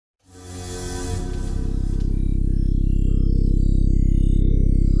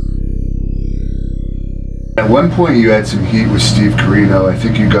At one point you had some heat with Steve Corino. I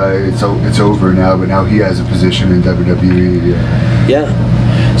think you guys, it's over now, but now he has a position in WWE.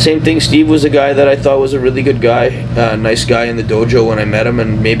 Yeah. Same thing. Steve was a guy that I thought was a really good guy, nice guy in the dojo when I met him,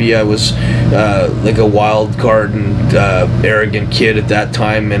 and maybe I was like a wild card and arrogant kid at that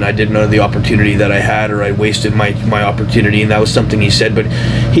time, and I didn't know the opportunity that I had, or I wasted my opportunity, and that was something he said. But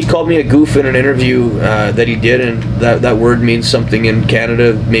he called me a goof in an interview that he did, and that word means something in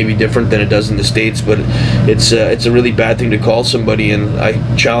Canada, maybe different than it does in the States, but it's a really bad thing to call somebody, and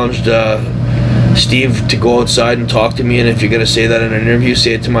I challenged Steve to go outside and talk to me, and if you're going to say that in an interview,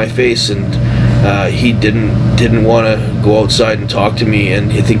 say it to my face. And he didn't want to go outside and talk to me,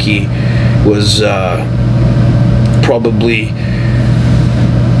 and I think he was probably,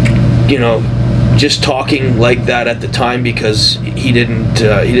 you know, just talking like that at the time because he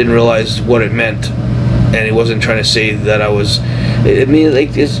didn't realize what it meant, and he wasn't trying to say that I was. I mean, like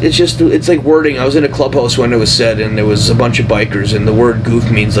it's like wording. I was in a clubhouse when it was said, and there was a bunch of bikers, and the word goof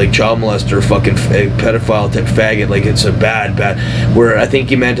means like child molester, fucking pedophile type faggot. Like it's a bad. Where I think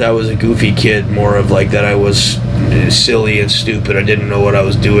he meant I was a goofy kid, more of like that I was silly and stupid. I didn't know what I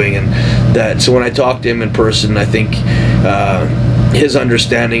was doing, and that. So when I talked to him in person, I think his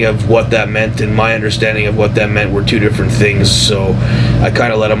understanding of what that meant and my understanding of what that meant were two different things. So I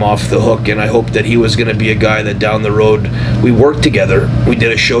kind of let him off the hook, and I hoped that he was going to be a guy that down the road we worked together, we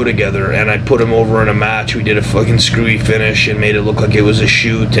did a show together, and I put him over in a match. We did a fucking screwy finish and made it look like it was a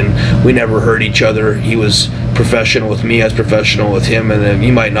shoot, and we never hurt each other. He was professional with me, I was professional with him, and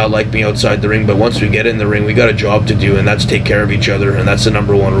he might not like me outside the ring, but once we get in the ring, we got a job to do, and that's take care of each other, and that's the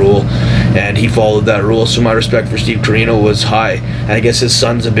 #1 rule, and he followed that rule. So my respect for Steve Corino was high, and I guess his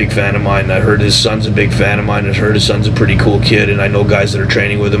son's a big fan of mine. I heard his son's a big fan of mine. I heard his son's a pretty cool kid, and I know guys that are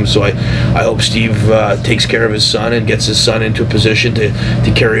training with him, so I hope Steve takes care of his son and gets his son into a position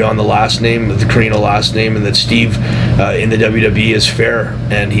to carry on the last name, the Corino last name, and that Steve in the WWE is fair,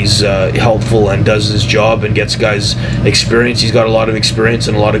 and he's helpful and does his job and gets guys experience. He's got a lot of experience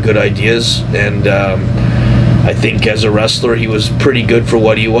and a lot of good ideas, and I think as a wrestler he was pretty good for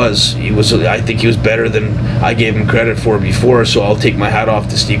what he was. I think he was better than I gave him credit for before, so I'll take my hat off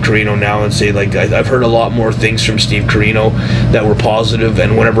to Steve Corino now and say, like, I've heard a lot more things from Steve Corino that were positive,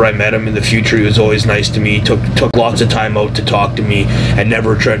 and whenever I met him in the future, he was always nice to me. He took lots of time out to talk to me and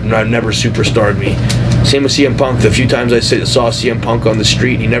never superstarred me. Same with CM Punk. The few times I saw CM Punk on the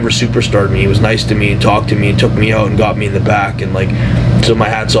street, he never superstarred me. He was nice to me and talked to me and took me out and got me in the back, and like, so my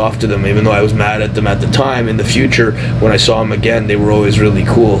hat's off to them. Even though I was mad at them at the time, in the future when I saw him again, they were always really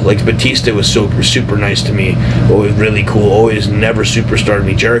cool. Like Batista was super nice to me, always really cool, always never superstarred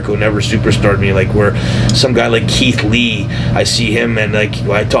me. Jericho never superstarred me. Like where some guy like Keith Lee, I see him and like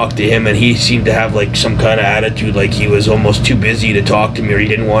I talked to him and he seemed to have like some kind of attitude, like he was almost too busy to talk to me, or he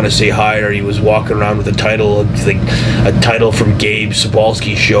didn't want to say hi, or he was walking around with a title, like a title from Gabe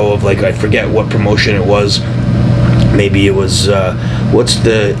Sapolsky's show of like, I forget what promotion it was. Maybe it was, what's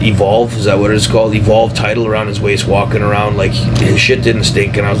the Evolve? Is that what it's called? Evolve title around his waist, walking around like his shit didn't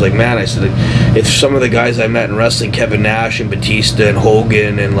stink. And I was like, man, I said, if some of the guys I met in wrestling, Kevin Nash and Batista and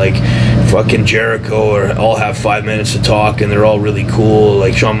Hogan and like fucking Jericho, or all have 5 minutes to talk and they're all really cool,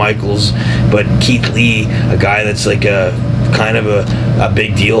 like Shawn Michaels, but Keith Lee, a guy that's like a kind of a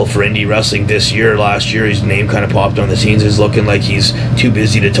big deal for indie wrestling last year, his name kind of popped on the scenes, is looking like he's too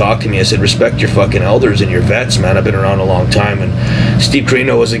busy to talk to me. I said, respect your fucking elders and your vets, man. I've been around a long time. And Steve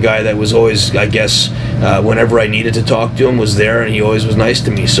Corino was a guy that was always, I guess, whenever I needed to talk to him, was there, and he always was nice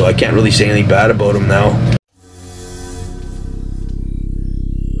to me, so I can't really say anything bad about him now.